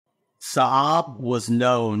Saab was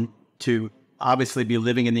known to obviously be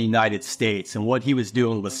living in the United States, and what he was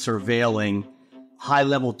doing was surveilling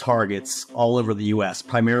high-level targets all over the U.S.,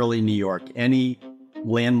 primarily New York. Any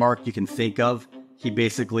landmark you can think of, he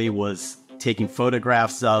basically was taking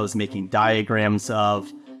photographs of, making diagrams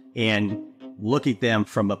of, and looking at them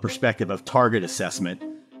from a perspective of target assessment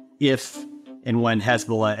if and when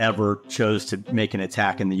Hezbollah ever chose to make an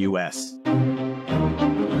attack in the U.S.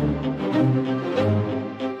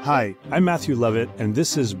 Hi, I'm Matthew Levitt, and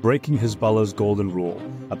this is Breaking Hezbollah's Golden Rule,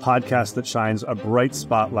 a podcast that shines a bright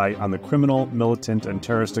spotlight on the criminal, militant, and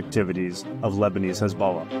terrorist activities of Lebanese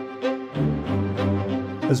Hezbollah.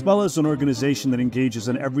 Hezbollah is an organization that engages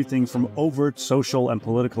in everything from overt social and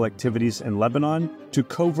political activities in Lebanon to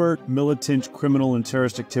covert, militant, criminal, and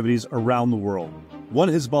terrorist activities around the world. One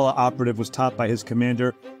Hezbollah operative was taught by his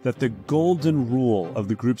commander that the golden rule of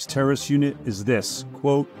the group's terrorist unit is this,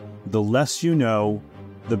 quote, "The less you know,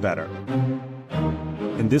 the better."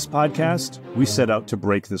 In this podcast, we set out to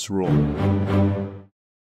break this rule.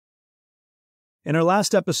 In our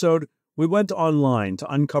last episode, we went online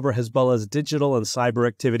to uncover Hezbollah's digital and cyber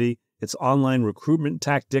activity, its online recruitment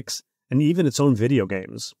tactics, and even its own video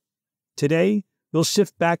games. Today, we'll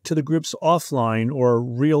shift back to the group's offline or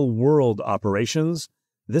real-world operations,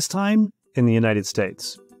 this time in the United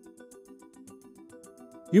States.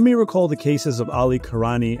 You may recall the cases of Ali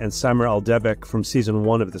Karani and Samer Al-Debek from Season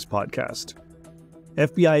 1 of this podcast.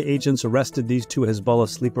 FBI agents arrested these two Hezbollah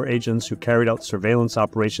sleeper agents who carried out surveillance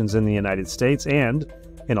operations in the United States and,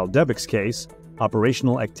 in Al-Debek's case,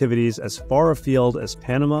 operational activities as far afield as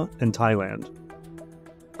Panama and Thailand.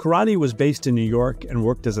 Karani was based in New York and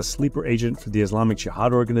worked as a sleeper agent for the Islamic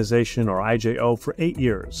Jihad Organization, or IJO, for 8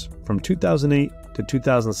 years, from 2008 to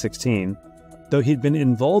 2016, though he'd been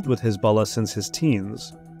involved with Hezbollah since his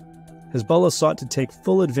teens. Hezbollah sought to take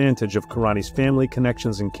full advantage of Karani's family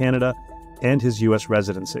connections in Canada and his U.S.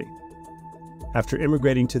 residency. After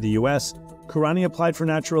immigrating to the U.S., Karani applied for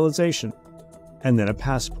naturalization and then a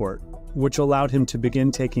passport, which allowed him to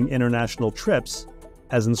begin taking international trips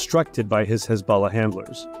as instructed by his Hezbollah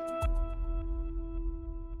handlers.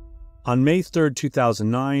 On May 3,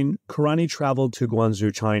 2009, Karani traveled to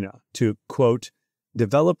Guangzhou, China to, quote,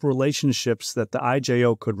 develop relationships that the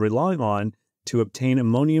IJO could rely on to obtain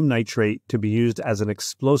ammonium nitrate to be used as an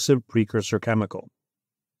explosive precursor chemical.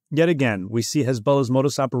 Yet again, we see Hezbollah's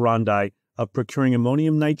modus operandi of procuring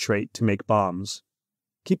ammonium nitrate to make bombs.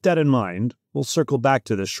 Keep that in mind. We'll circle back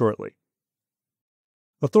to this shortly.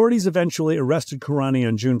 Authorities eventually arrested Karani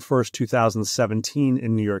on June 1, 2017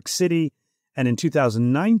 in New York City, and in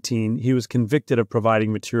 2019 he was convicted of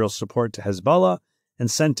providing material support to Hezbollah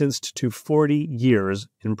and sentenced to 40 years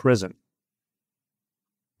in prison.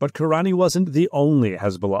 But Karani wasn't the only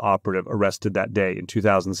Hezbollah operative arrested that day in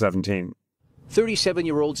 2017.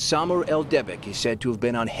 37-year-old Samer Al-Debek is said to have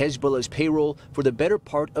been on Hezbollah's payroll for the better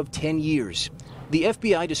part of 10 years. The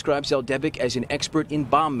FBI describes Al-Debek as an expert in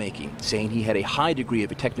bomb making, saying he had a high degree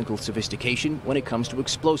of technical sophistication when it comes to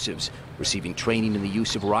explosives, receiving training in the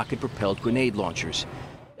use of rocket-propelled grenade launchers.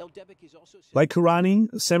 Like Karani,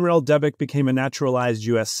 Samer Al-Debek became a naturalized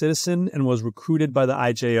U.S. citizen and was recruited by the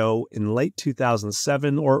IJO in late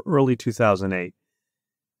 2007 or early 2008.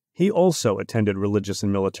 He also attended religious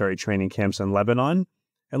and military training camps in Lebanon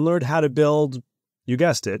and learned how to build, you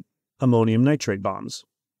guessed it, ammonium nitrate bombs.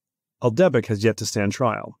 Al-Debek has yet to stand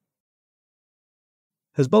trial.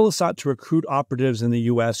 Hezbollah sought to recruit operatives in the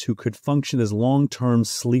U.S. who could function as long-term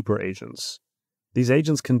sleeper agents. These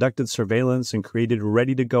agents conducted surveillance and created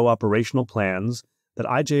ready-to-go operational plans that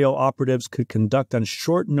IJO operatives could conduct on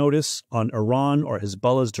short notice on Iran or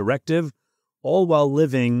Hezbollah's directive, all while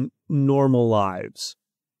living normal lives.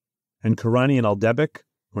 And Karani and Al-Debek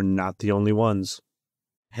were not the only ones.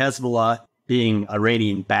 Hezbollah, being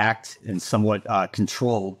Iranian-backed and somewhat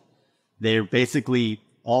controlled, they're basically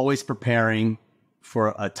always preparing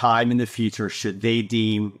for a time in the future should they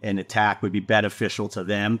deem an attack would be beneficial to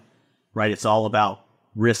them. Right, it's all about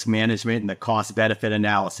risk management and the cost-benefit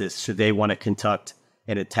analysis should they want to conduct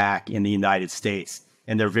an attack in the United States.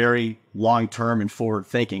 And they're very long-term and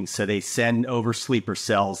forward-thinking, so they send over sleeper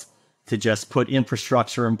cells to just put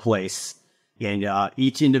infrastructure in place. And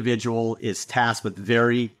each individual is tasked with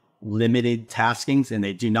very limited taskings, and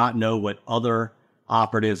they do not know what other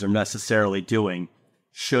operatives are necessarily doing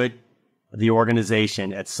should the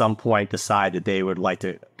organization at some point decide that they would like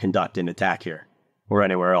to conduct an attack here. Or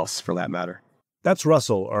anywhere else, for that matter. That's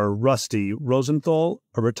Russell, or Rusty, Rosenthal,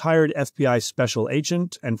 a retired FBI special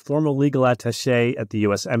agent and former legal attaché at the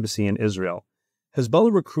U.S. Embassy in Israel.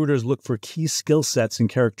 Hezbollah recruiters look for key skill sets and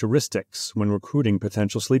characteristics when recruiting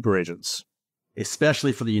potential sleeper agents.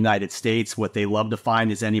 especially for the United States. What they love to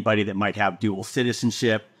find is anybody that might have dual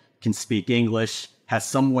citizenship, can speak English, has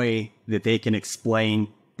some way that they can explain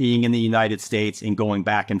being in the United States and going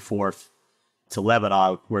back and forth to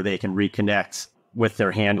Lebanon, where they can reconnect with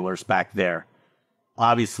their handlers back there.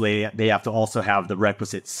 Obviously, they have to also have the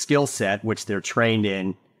requisite skill set, which they're trained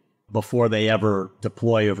in before they ever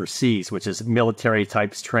deploy overseas, which is military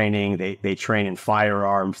types training. They train in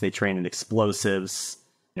firearms, they train in explosives,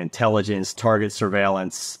 intelligence, target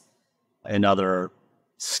surveillance, and other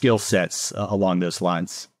skill sets along those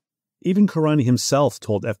lines. Even Karani himself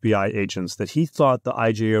told FBI agents that he thought the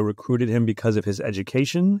IJO recruited him because of his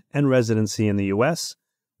education and residency in the U.S.,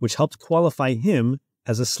 which helped qualify him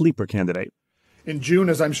as a sleeper candidate. In June,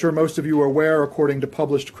 as I'm sure most of you are aware, according to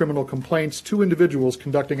published criminal complaints, 2 individuals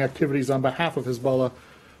conducting activities on behalf of Hezbollah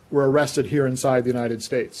were arrested here inside the United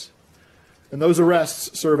States. And those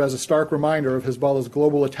arrests serve as a stark reminder of Hezbollah's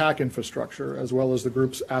global attack infrastructure, as well as the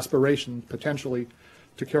group's aspiration, potentially,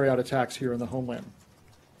 to carry out attacks here in the homeland.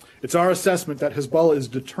 It's our assessment that Hezbollah is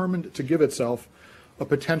determined to give itself a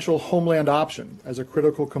potential homeland option as a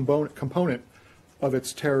critical component of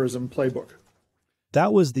its terrorism playbook.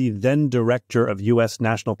 That was the then director of U.S.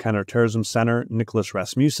 National Counterterrorism Center, Nicholas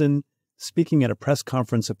Rasmussen, speaking at a press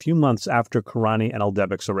conference a few months after Karani and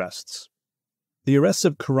Aldebek's arrests. The arrests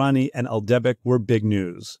of Karani and Aldebek were big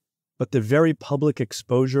news, but the very public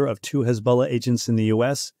exposure of 2 Hezbollah agents in the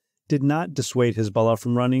U.S. did not dissuade Hezbollah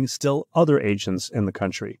from running still other agents in the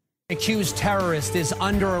country. Accused terrorist is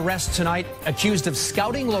under arrest tonight, accused of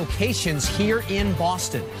scouting locations here in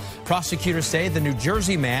Boston. Prosecutors say the New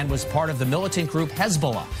Jersey man was part of the militant group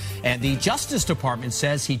Hezbollah, and the Justice Department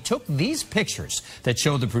says he took these pictures that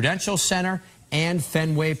show the Prudential Center and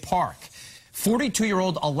Fenway Park.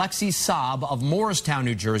 42-year-old Alexei Saab of Morristown,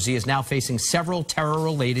 New Jersey, is now facing several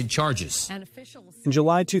terror-related charges. In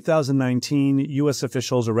July 2019, U.S.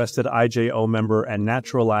 officials arrested IJO member and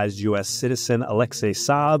naturalized U.S. citizen Alexei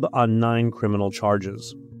Saab on 9 criminal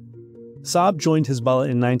charges. Saab joined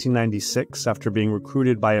Hezbollah in 1996 after being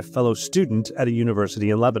recruited by a fellow student at a university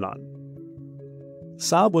in Lebanon.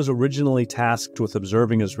 Saab was originally tasked with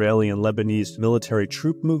observing Israeli and Lebanese military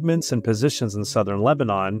troop movements and positions in southern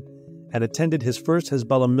Lebanon, and attended his first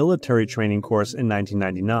Hezbollah military training course in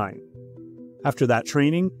 1999. After that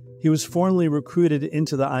training, he was formally recruited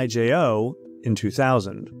into the IJO in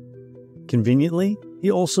 2000. Conveniently,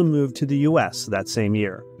 he also moved to the U.S. that same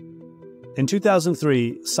year. In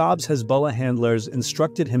 2003, Saab's Hezbollah handlers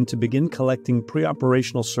instructed him to begin collecting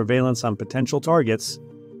pre-operational surveillance on potential targets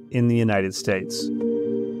in the United States.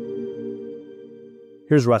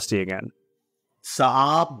 Here's Rusty again.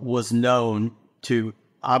 Saab was known to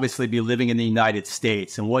obviously be living in the United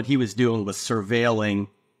States, and what he was doing was surveilling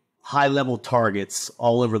high-level targets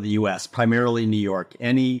all over the U.S., primarily New York.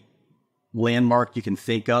 Any landmark you can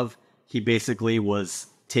think of, he basically was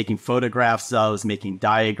taking photographs of, making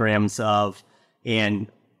diagrams of, and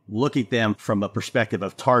looking at them from a perspective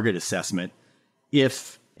of target assessment.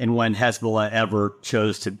 If and when Hezbollah ever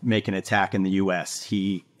chose to make an attack in the U.S.,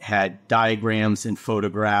 he had diagrams and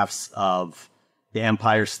photographs of the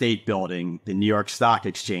Empire State Building, the New York Stock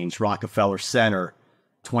Exchange, Rockefeller Center,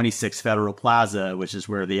 26 Federal Plaza, which is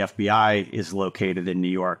where the FBI is located in New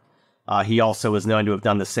York. He also is known to have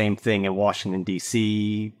done the same thing in Washington,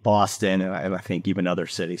 D.C., Boston, and I think even other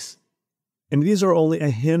cities. And these are only a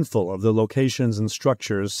handful of the locations and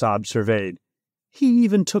structures Saab surveyed. He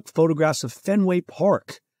even took photographs of Fenway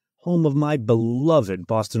Park, home of my beloved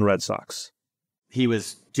Boston Red Sox. He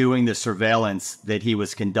was doing the surveillance that he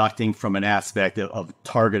was conducting from an aspect of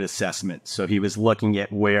target assessment. So he was looking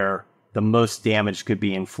at where the most damage could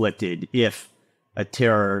be inflicted if a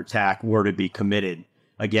terror attack were to be committed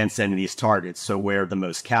against any of these targets. So where the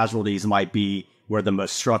most casualties might be, where the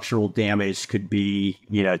most structural damage could be,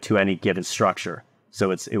 to any given structure.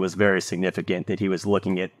 So it was very significant that he was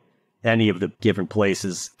looking at any of the given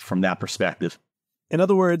places from that perspective. In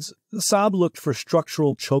other words, Saab looked for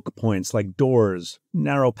structural choke points like doors,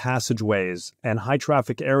 narrow passageways, and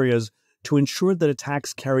high-traffic areas to ensure that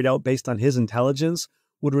attacks carried out based on his intelligence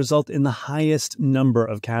would result in the highest number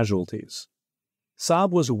of casualties.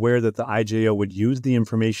 Saab was aware that the IJO would use the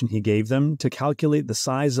information he gave them to calculate the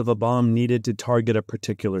size of a bomb needed to target a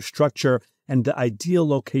particular structure and the ideal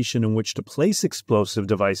location in which to place explosive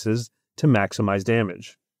devices to maximize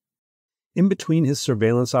damage. In between his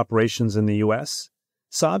surveillance operations in the U.S.,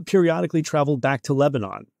 Saab periodically traveled back to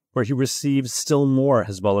Lebanon, where he received still more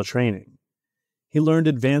Hezbollah training. He learned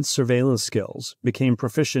advanced surveillance skills, became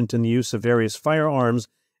proficient in the use of various firearms,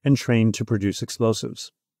 and trained to produce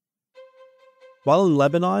explosives. While in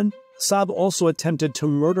Lebanon, Saab also attempted to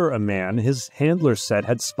murder a man his handler said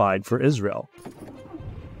had spied for Israel.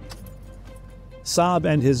 Saab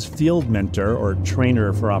and his field mentor, or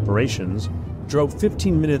trainer for operations, drove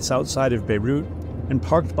 15 minutes outside of Beirut and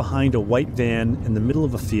parked behind a white van in the middle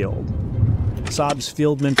of a field. Saab's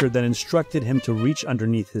field mentor then instructed him to reach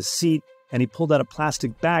underneath his seat, and he pulled out a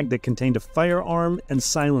plastic bag that contained a firearm and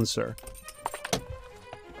silencer.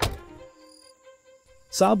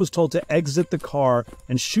 Saab was told to exit the car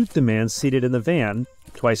and shoot the man seated in the van,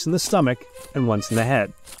 twice in the stomach and once in the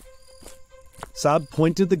head. Saab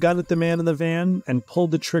pointed the gun at the man in the van and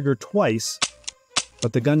pulled the trigger twice,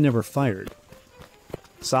 but the gun never fired.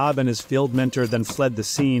 Saab and his field mentor then fled the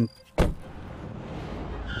scene.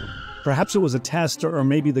 Perhaps it was a test, or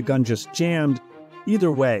maybe the gun just jammed.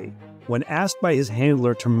 Either way, when asked by his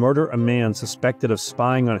handler to murder a man suspected of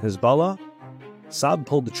spying on Hezbollah, Saab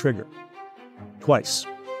pulled the trigger. Twice.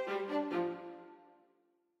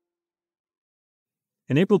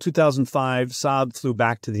 In April 2005, Saab flew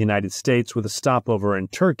back to the United States with a stopover in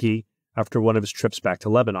Turkey after one of his trips back to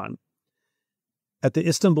Lebanon. At the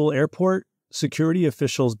Istanbul airport, security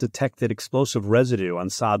officials detected explosive residue on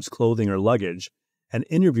Saab's clothing or luggage and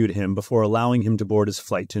interviewed him before allowing him to board his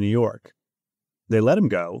flight to New York. They let him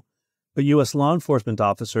go, but U.S. law enforcement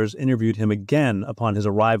officers interviewed him again upon his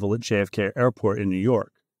arrival at JFK Airport in New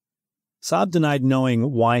York. Saab denied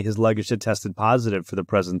knowing why his luggage had tested positive for the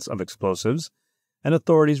presence of explosives, and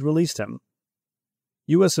authorities released him.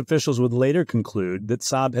 U.S. officials would later conclude that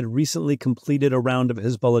Saab had recently completed a round of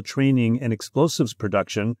Hezbollah training and explosives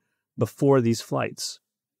production before these flights.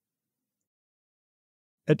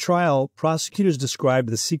 At trial, prosecutors described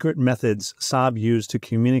the secret methods Saab used to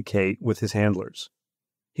communicate with his handlers.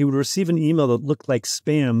 He would receive an email that looked like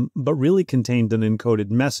spam, but really contained an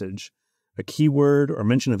encoded message, a keyword or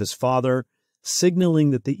mention of his father,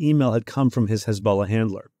 signaling that the email had come from his Hezbollah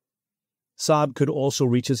handler. Saab could also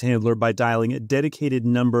reach his handler by dialing a dedicated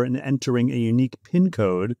number and entering a unique PIN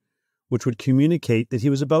code, which would communicate that he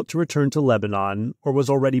was about to return to Lebanon or was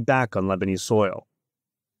already back on Lebanese soil.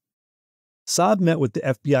 Saab met with the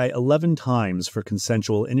FBI 11 times for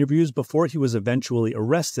consensual interviews before he was eventually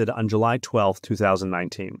arrested on July 12,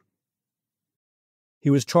 2019. He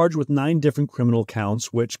was charged with 9 different criminal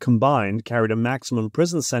counts, which combined carried a maximum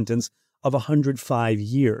prison sentence of 105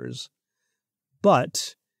 years.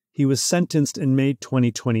 But he was sentenced in May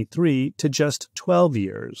 2023 to just 12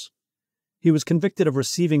 years. He was convicted of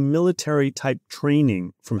receiving military-type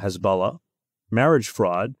training from Hezbollah, marriage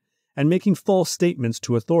fraud, and making false statements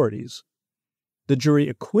to authorities. The jury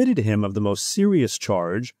acquitted him of the most serious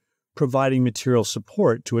charge, providing material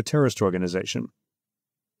support to a terrorist organization.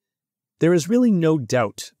 There is really no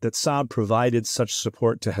doubt that Saab provided such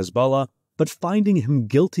support to Hezbollah, but finding him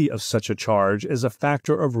guilty of such a charge is a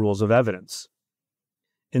factor of rules of evidence.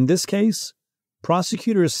 In this case,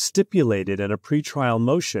 prosecutors stipulated in a pretrial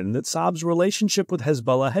motion that Saab's relationship with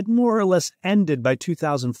Hezbollah had more or less ended by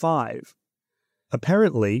 2005.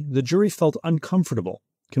 Apparently, the jury felt uncomfortable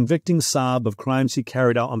convicting Saab of crimes he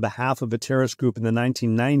carried out on behalf of a terrorist group in the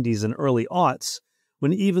 1990s and early aughts,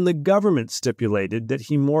 when even the government stipulated that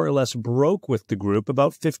he more or less broke with the group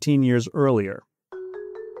about 15 years earlier.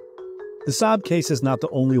 The Saab case is not the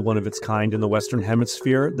only one of its kind in the Western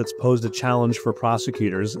Hemisphere that's posed a challenge for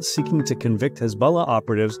prosecutors seeking to convict Hezbollah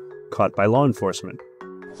operatives caught by law enforcement.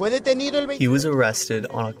 He was arrested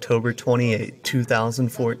on October 28,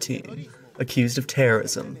 2014, accused of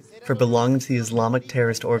terrorism for belonging to the Islamic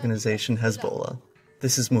terrorist organization Hezbollah.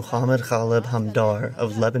 This is Muhammad Khaleb Hamdar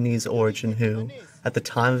of Lebanese origin who, at the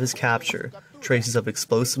time of his capture, traces of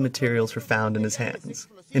explosive materials were found in his hands,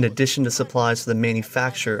 in addition to supplies for the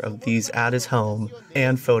manufacture of these at his home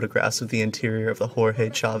and photographs of the interior of the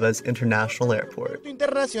Jorge Chavez International Airport.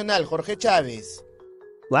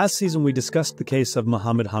 Last season, we discussed the case of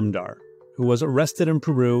Muhammad Hamdar, who was arrested in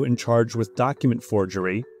Peru and charged with document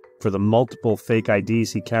forgery for the multiple fake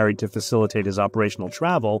IDs he carried to facilitate his operational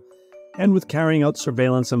travel, and with carrying out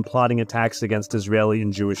surveillance and plotting attacks against Israeli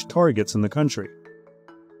and Jewish targets in the country.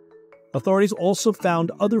 Authorities also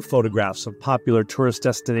found other photographs of popular tourist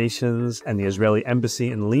destinations and the Israeli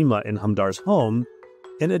embassy in Lima in Hamdar's home,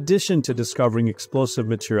 in addition to discovering explosive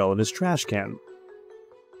material in his trash can.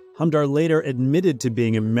 Hamdar later admitted to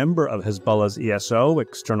being a member of Hezbollah's ESO,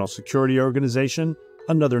 External Security Organization,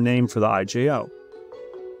 another name for the IJO.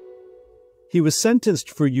 He was sentenced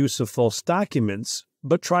for use of false documents,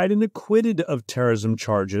 but tried and acquitted of terrorism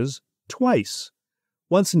charges twice,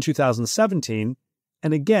 once in 2017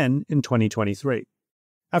 and again in 2023.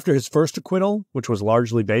 After his first acquittal, which was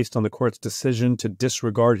largely based on the court's decision to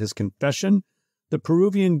disregard his confession, the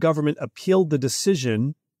Peruvian government appealed the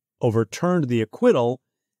decision, overturned the acquittal,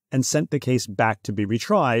 and sent the case back to be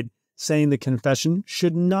retried, saying the confession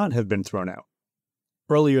should not have been thrown out.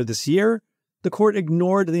 Earlier this year, the court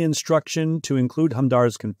ignored the instruction to include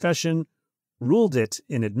Hamdar's confession, ruled it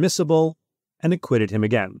inadmissible, and acquitted him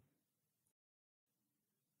again.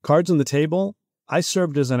 Cards on the table, I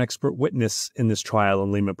served as an expert witness in this trial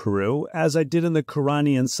in Lima, Peru, as I did in the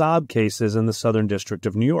Karani and Saab cases in the Southern District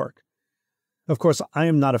of New York. Of course, I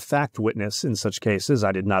am not a fact witness in such cases.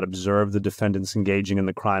 I did not observe the defendants engaging in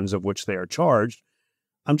the crimes of which they are charged.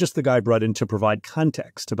 I'm just the guy brought in to provide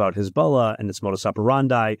context about Hezbollah and its modus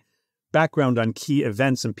operandi, background on key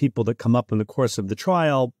events and people that come up in the course of the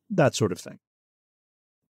trial, that sort of thing.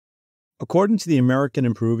 According to the American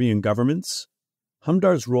and Peruvian governments,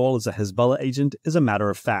 Hamdar's role as a Hezbollah agent is a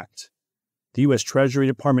matter of fact. The U.S. Treasury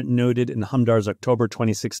Department noted in Hamdar's October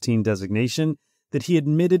 2016 designation that he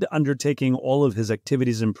admitted undertaking all of his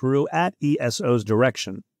activities in Peru at ESO's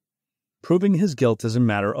direction. Proving his guilt as a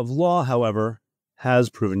matter of law, however,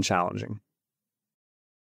 has proven challenging.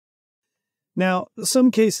 Now,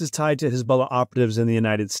 some cases tied to Hezbollah operatives in the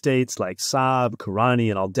United States, like Saab, Karani,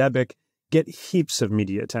 and Al-Debik, get heaps of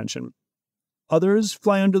media attention. Others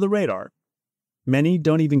fly under the radar. Many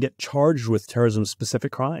don't even get charged with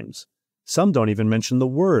terrorism-specific crimes. Some don't even mention the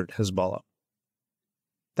word Hezbollah.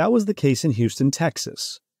 That was the case in Houston,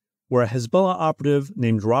 Texas, where a Hezbollah operative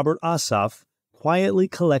named Robert Asaf quietly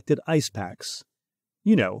collected ice packs.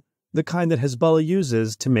 You know, the kind that Hezbollah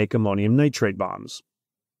uses to make ammonium nitrate bombs.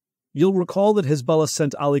 You'll recall that Hezbollah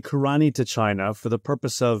sent Ali Karani to China for the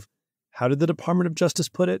purpose of, how did the Department of Justice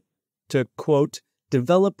put it? To, quote,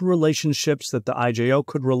 develop relationships that the IJO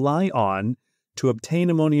could rely on to obtain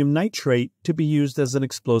ammonium nitrate to be used as an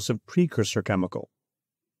explosive precursor chemical.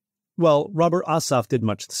 Well, Robert Asaf did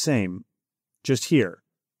much the same, just here,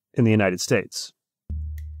 in the United States.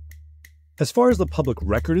 As far as the public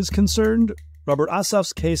record is concerned, Robert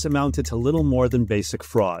Asaf's case amounted to little more than basic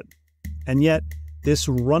fraud. And yet, this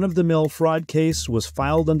run-of-the-mill fraud case was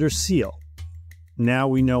filed under seal. Now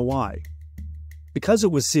we know why. Because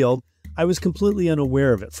it was sealed, I was completely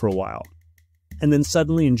unaware of it for a while. And then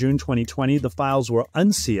suddenly in June 2020, the files were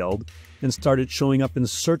unsealed and started showing up in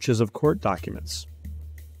searches of court documents.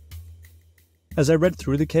 As I read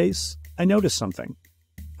through the case, I noticed something.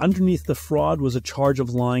 Underneath the fraud was a charge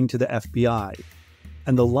of lying to the FBI,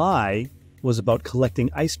 and the lie was about collecting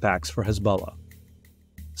ice packs for Hezbollah.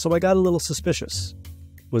 So I got a little suspicious.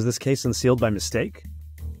 Was this case unsealed by mistake?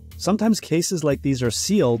 Sometimes cases like these are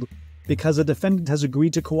sealed because a defendant has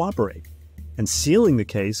agreed to cooperate, and sealing the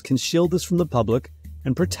case can shield this from the public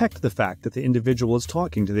and protect the fact that the individual is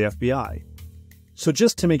talking to the FBI. So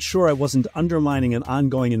just to make sure I wasn't undermining an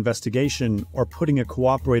ongoing investigation or putting a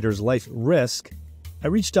cooperator's life at risk, I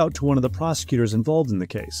reached out to one of the prosecutors involved in the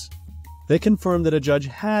case. They confirmed that a judge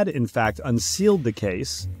had, in fact, unsealed the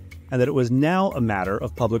case and that it was now a matter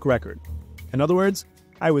of public record. In other words,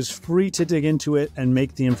 I was free to dig into it and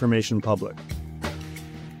make the information public.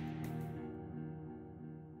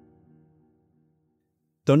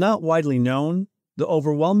 Though not widely known, the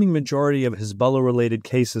overwhelming majority of Hezbollah-related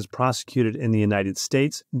cases prosecuted in the United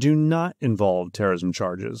States do not involve terrorism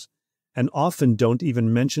charges, and often don't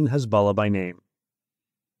even mention Hezbollah by name.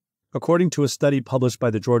 According to a study published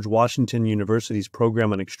by the George Washington University's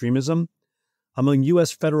Program on Extremism, among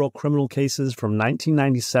U.S. federal criminal cases from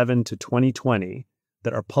 1997 to 2020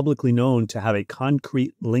 that are publicly known to have a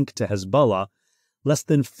concrete link to Hezbollah, less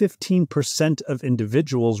than 15% of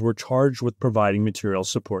individuals were charged with providing material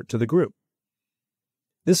support to the group.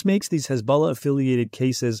 This makes these Hezbollah-affiliated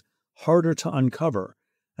cases harder to uncover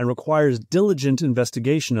and requires diligent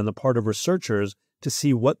investigation on the part of researchers to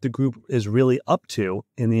see what the group is really up to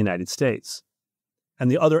in the United States.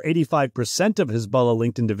 And the other 85% of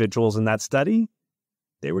Hezbollah-linked individuals in that study,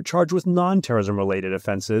 they were charged with non-terrorism-related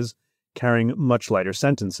offenses, carrying much lighter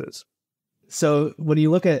sentences. So when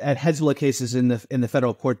you look at Hezbollah cases in the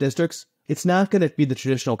federal court districts, it's not going to be the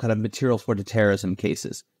traditional kind of material for the terrorism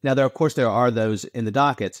cases. Now, there are those in the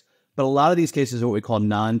dockets, but a lot of these cases are what we call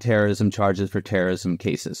non-terrorism charges for terrorism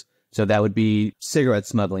cases. So that would be cigarette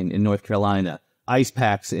smuggling in North Carolina, ice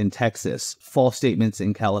packs in Texas, false statements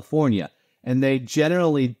in California, and they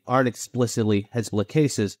generally aren't explicitly Hezbollah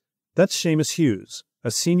cases. That's Seamus Hughes,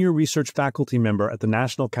 a senior research faculty member at the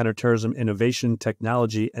National Counterterrorism Innovation,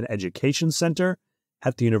 Technology, and Education Center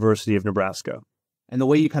at the University of Nebraska. And the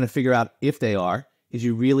way you kind of figure out if they are is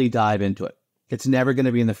you really dive into it. It's never going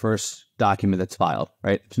to be in the first document that's filed,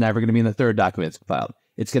 right? It's never going to be in the third document that's filed.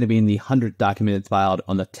 It's going to be in the 100th document that's filed,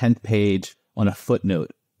 on the 10th page, on a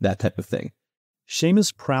footnote, that type of thing.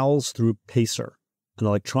 Seamus prowls through PACER, an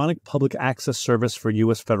electronic public access service for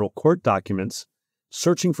U.S. federal court documents,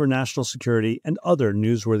 searching for national security and other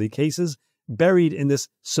newsworthy cases buried in this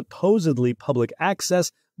supposedly public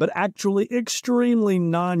access, but actually extremely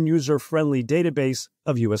non-user-friendly database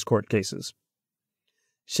of U.S. court cases.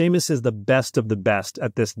 Seamus is the best of the best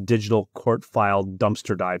at this digital court file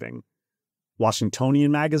dumpster diving.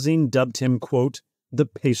 Washingtonian magazine dubbed him, quote, the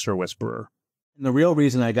Pacer Whisperer. And the real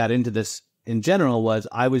reason I got into this in general was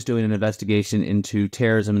I was doing an investigation into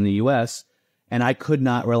terrorism in the U.S., and I could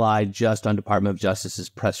not rely just on Department of Justice's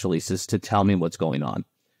press releases to tell me what's going on.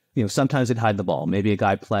 You know, sometimes they'd hide the ball. Maybe a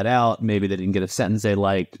guy pled out. Maybe they didn't get a sentence they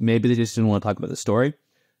liked. Maybe they just didn't want to talk about the story.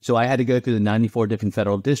 So I had to go through the 94 different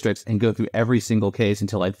federal districts and go through every single case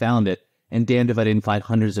until I found it. And damned if I didn't find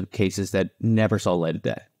hundreds of cases that never saw light of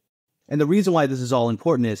day. And the reason why this is all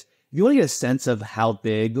important is if you want to get a sense of how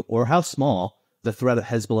big or how small the threat of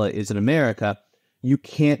Hezbollah is in America, you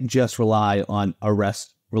can't just rely on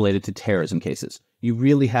arrests related to terrorism cases. You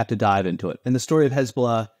really have to dive into it. And the story of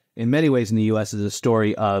Hezbollah, in many ways in the U.S., is a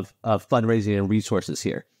story of fundraising and resources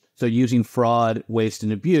here. So using fraud, waste,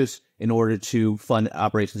 and abuse in order to fund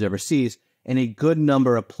operations overseas, and a good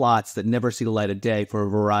number of plots that never see the light of day for a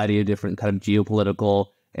variety of different kind of geopolitical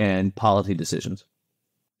and policy decisions.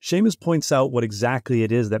 Seamus points out what exactly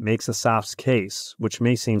it is that makes Asaf's case, which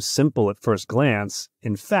may seem simple at first glance,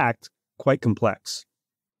 in fact, quite complex.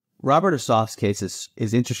 Robert Asaf's case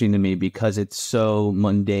is interesting to me because it's so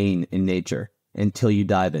mundane in nature until you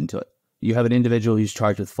dive into it. You have an individual who's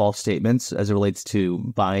charged with false statements as it relates to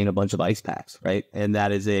buying a bunch of ice packs, right? And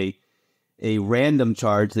that is a random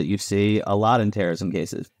charge that you see a lot in terrorism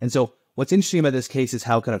cases. And so what's interesting about this case is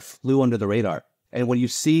how it kind of flew under the radar. And what you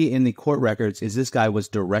see in the court records is this guy was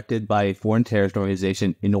directed by a foreign terrorist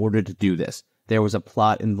organization in order to do this. There was a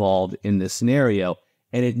plot involved in this scenario,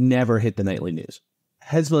 and it never hit the nightly news.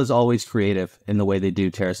 Hezbollah is always creative in the way they do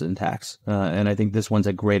terrorist attacks, and I think this one's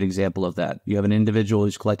a great example of that. You have an individual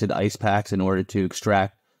who's collected ice packs in order to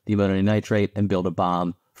extract the ammonium nitrate and build a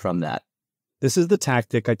bomb from that. This is the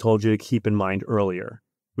tactic I told you to keep in mind earlier.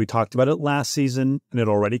 We talked about it last season, and it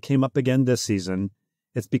already came up again this season.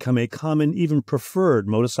 It's become a common, even preferred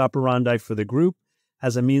modus operandi for the group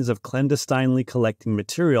as a means of clandestinely collecting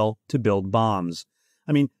material to build bombs.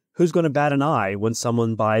 I mean, who's going to bat an eye when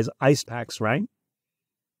someone buys ice packs, right?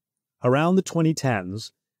 Around the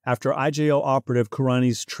 2010s, after IJO operative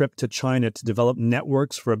Karani's trip to China to develop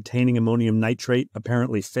networks for obtaining ammonium nitrate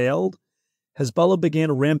apparently failed, Hezbollah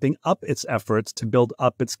began ramping up its efforts to build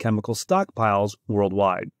up its chemical stockpiles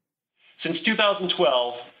worldwide. Since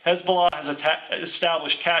 2012, Hezbollah has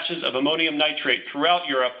established caches of ammonium nitrate throughout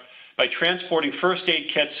Europe by transporting first aid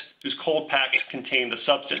kits whose cold packs contain the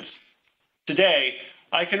substance. Today,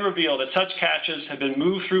 I can reveal that such caches have been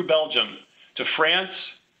moved through Belgium to France,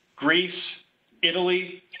 Greece,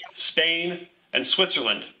 Italy, Spain, and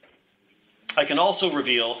Switzerland. I can also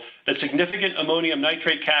reveal that significant ammonium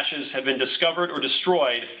nitrate caches have been discovered or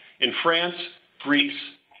destroyed in France, Greece,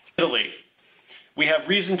 Italy. We have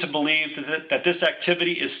reason to believe that this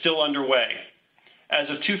activity is still underway. As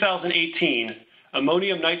of 2018,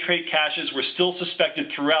 ammonium nitrate caches were still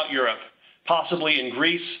suspected throughout Europe, possibly in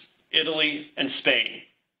Greece, Italy, and Spain.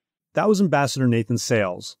 That was Ambassador Nathan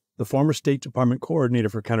Sales, the former State Department coordinator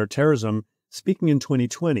for counterterrorism, speaking in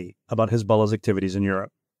 2020 about Hezbollah's activities in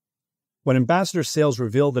Europe. When Ambassador Sales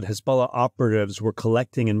revealed that Hezbollah operatives were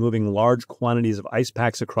collecting and moving large quantities of ice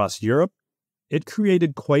packs across Europe, it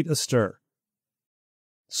created quite a stir.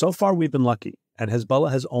 So far, we've been lucky, and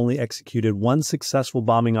Hezbollah has only executed one successful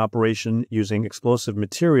bombing operation using explosive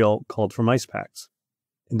material culled from ice packs.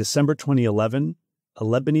 In December 2011, a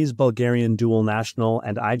Lebanese-Bulgarian dual national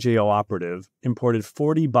and IJO operative imported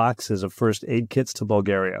 40 boxes of first aid kits to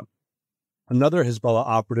Bulgaria. Another Hezbollah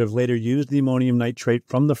operative later used the ammonium nitrate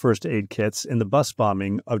from the first aid kits in the bus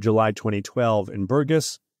bombing of July 2012 in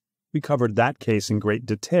Burgas. We covered that case in great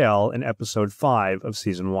detail in Episode 5 of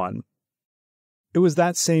Season 1. It was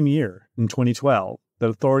that same year, in 2012, that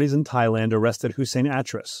authorities in Thailand arrested Hussein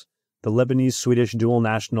Atras, the Lebanese-Swedish dual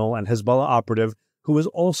national and Hezbollah operative who was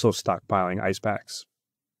also stockpiling ice packs.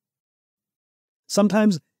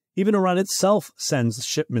 Sometimes, even Iran itself sends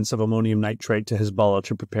shipments of ammonium nitrate to Hezbollah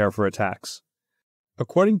to prepare for attacks.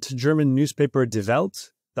 According to German newspaper Die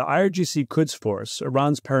Welt, the IRGC Quds Force,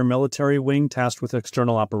 Iran's paramilitary wing tasked with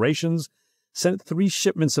external operations, sent 3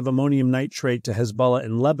 shipments of ammonium nitrate to Hezbollah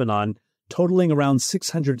in Lebanon, totaling around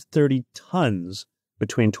 630 tons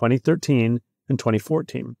between 2013 and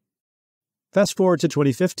 2014. Fast forward to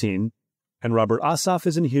 2015, and Robert Asaf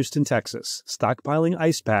is in Houston, Texas, stockpiling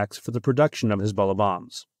ice packs for the production of Hezbollah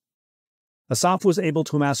bombs. Asaf was able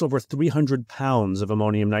to amass over 300 pounds of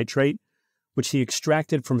ammonium nitrate, which he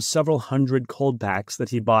extracted from several hundred cold packs that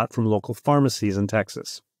he bought from local pharmacies in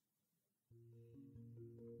Texas.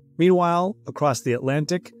 Meanwhile, across the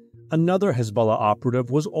Atlantic, another Hezbollah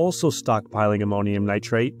operative was also stockpiling ammonium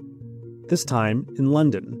nitrate, this time in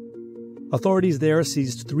London. Authorities there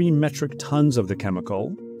seized 3 metric tons of the chemical,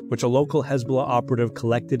 which a local Hezbollah operative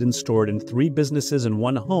collected and stored in 3 businesses and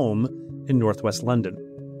 1 home in northwest London.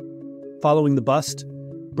 Following the bust,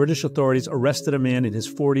 British authorities arrested a man in his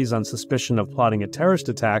 40s on suspicion of plotting a terrorist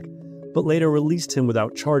attack, but later released him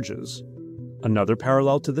without charges. Another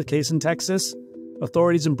parallel to the case in Texas,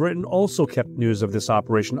 authorities in Britain also kept news of this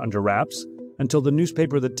operation under wraps until the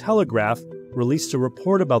newspaper The Telegraph released a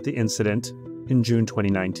report about the incident in June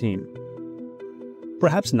 2019.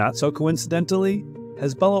 Perhaps not so coincidentally,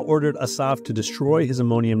 Hezbollah ordered Asaf to destroy his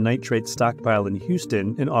ammonium nitrate stockpile in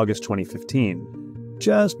Houston in August 2015,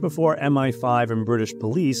 just before MI5 and British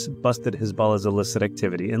police busted Hezbollah's illicit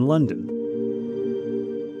activity in London.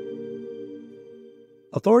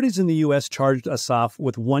 Authorities in the U.S. charged Asaf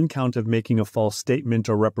with 1 count of making a false statement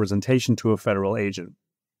or representation to a federal agent.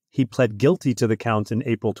 He pled guilty to the count in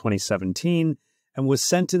April 2017 and was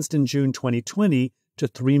sentenced in June 2020 to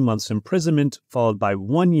 3 months imprisonment, followed by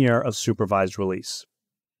 1 year of supervised release.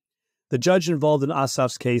 The judge involved in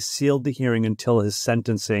Asaf's case sealed the hearing until his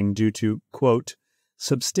sentencing due to, quote,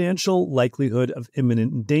 substantial likelihood of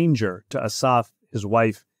imminent danger to Asaf, his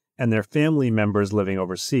wife, and their family members living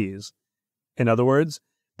overseas. In other words,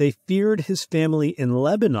 they feared his family in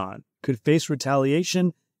Lebanon could face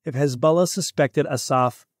retaliation if Hezbollah suspected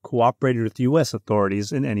Asaf cooperated with U.S.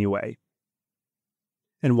 authorities in any way.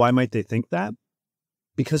 And why might they think that?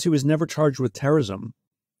 Because he was never charged with terrorism,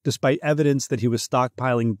 despite evidence that he was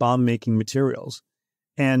stockpiling bomb-making materials,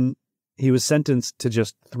 and he was sentenced to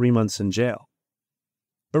just 3 months in jail.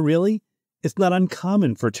 But really, it's not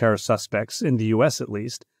uncommon for terror suspects, in the U.S. at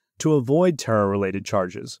least, to avoid terror-related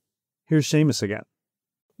charges. Here's Seamus again.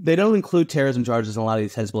 They don't include terrorism charges in a lot of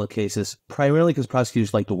these Hezbollah cases, primarily because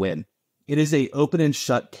prosecutors like to win. It is an open and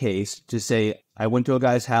shut case to say, I went to a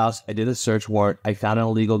guy's house, I did a search warrant, I found an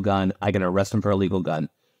illegal gun, I can arrest him for a illegal gun.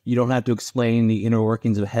 You don't have to explain the inner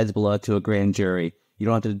workings of Hezbollah to a grand jury. You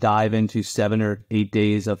don't have to dive into 7 or 8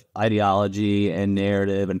 days of ideology and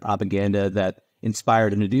narrative and propaganda that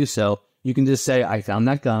inspired him to do so. You can just say, I found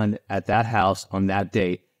that gun at that house on that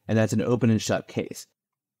date, and that's an open and shut case.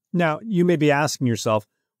 Now, you may be asking yourself,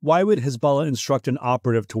 why would Hezbollah instruct an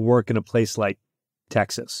operative to work in a place like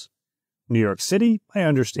Texas? New York City, I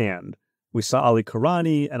understand. We saw Ali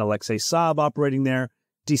Karani and Alexei Saab operating there.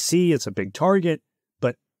 D.C., it's a big target.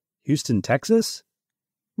 But Houston, Texas?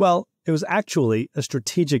 Well, it was actually a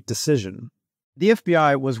strategic decision. The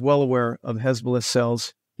FBI was well aware of Hezbollah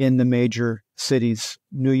cells in the major cities,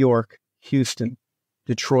 New York, Houston,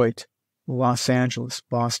 Detroit, Los Angeles,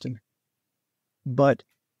 Boston. But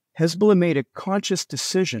Hezbollah made a conscious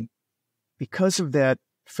decision because of that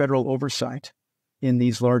federal oversight in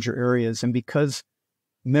these larger areas, and because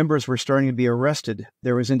members were starting to be arrested,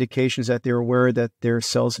 there was indications that they were aware that their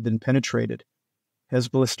cells had been penetrated.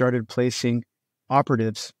 Hezbollah started placing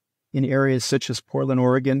operatives in areas such as Portland,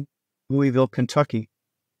 Oregon, Louisville, Kentucky.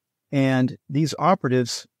 And these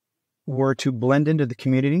operatives were to blend into the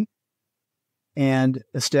community and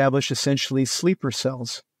establish essentially sleeper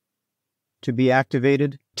cells to be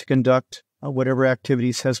activated to conduct whatever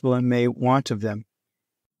activities Hezbollah may want of them.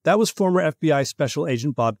 That was former FBI Special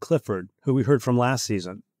Agent Bob Clifford, who we heard from last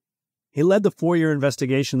season. He led the 4-year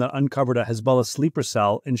investigation that uncovered a Hezbollah sleeper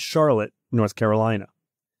cell in Charlotte, North Carolina.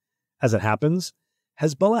 As it happens,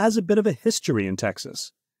 Hezbollah has a bit of a history in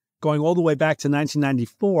Texas. Going all the way back to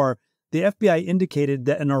 1994, the FBI indicated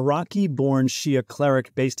that an Iraqi-born Shia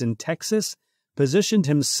cleric based in Texas positioned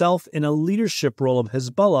himself in a leadership role of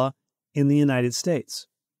Hezbollah in the United States.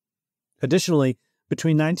 Additionally,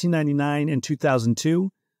 between 1999 and 2002,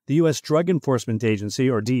 the U.S. Drug Enforcement Agency,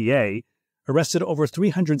 or DEA, arrested over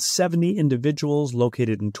 370 individuals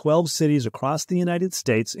located in 12 cities across the United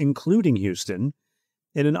States, including Houston,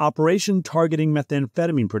 in an operation targeting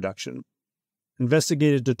methamphetamine production.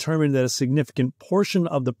 Investigators determined that a significant portion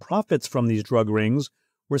of the profits from these drug rings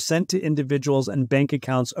were sent to individuals and bank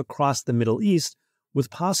accounts across the Middle East with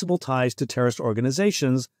possible ties to terrorist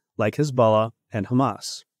organizations like Hezbollah and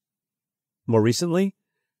Hamas. More recently,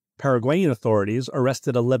 Paraguayan authorities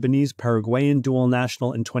arrested a Lebanese-Paraguayan dual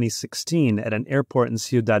national in 2016 at an airport in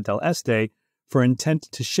Ciudad del Este for intent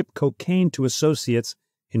to ship cocaine to associates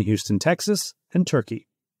in Houston, Texas, and Turkey.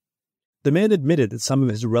 The man admitted that some of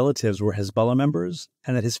his relatives were Hezbollah members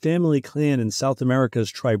and that his family clan in South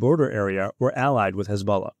America's tri-border area were allied with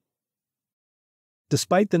Hezbollah.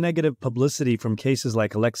 Despite the negative publicity from cases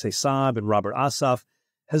like Alexei Saab and Robert Asaf,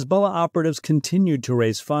 Hezbollah operatives continued to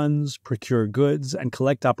raise funds, procure goods, and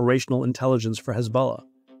collect operational intelligence for Hezbollah.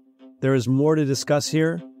 There is more to discuss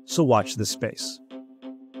here, so watch this space.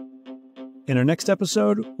 In our next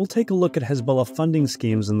episode, we'll take a look at Hezbollah funding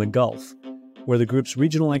schemes in the Gulf, where the group's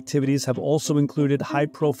regional activities have also included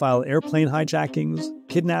high-profile airplane hijackings,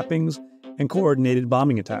 kidnappings, and coordinated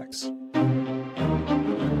bombing attacks.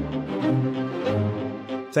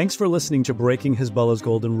 Thanks for listening to Breaking Hezbollah's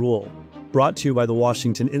Golden Rule, brought to you by the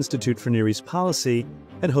Washington Institute for Near East Policy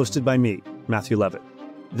and hosted by me, Matthew Levitt.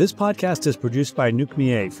 This podcast is produced by Anouk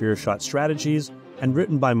Mier for Earshot Strategies and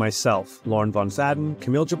written by myself, Lauren Von Thaden,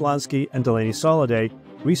 Camille Jablonski, and Delaney Soliday,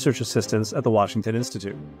 research assistants at the Washington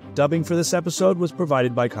Institute. Dubbing for this episode was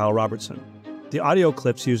provided by Kyle Robertson. The audio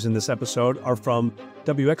clips used in this episode are from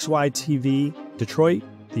WXY-TV Detroit,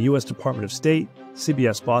 the U.S. Department of State,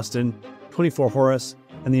 CBS Boston, 24 Horace,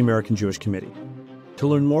 and the American Jewish Committee. To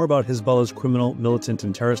learn more about Hezbollah's criminal, militant,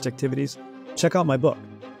 and terrorist activities, check out my book,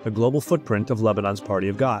 The Global Footprint of Lebanon's Party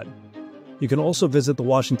of God. You can also visit the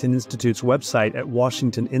Washington Institute's website at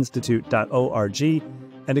washingtoninstitute.org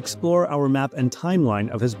and explore our map and timeline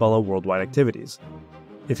of Hezbollah worldwide activities.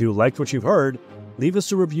 If you liked what you've heard, leave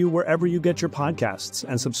us a review wherever you get your podcasts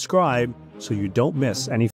and subscribe so you don't miss any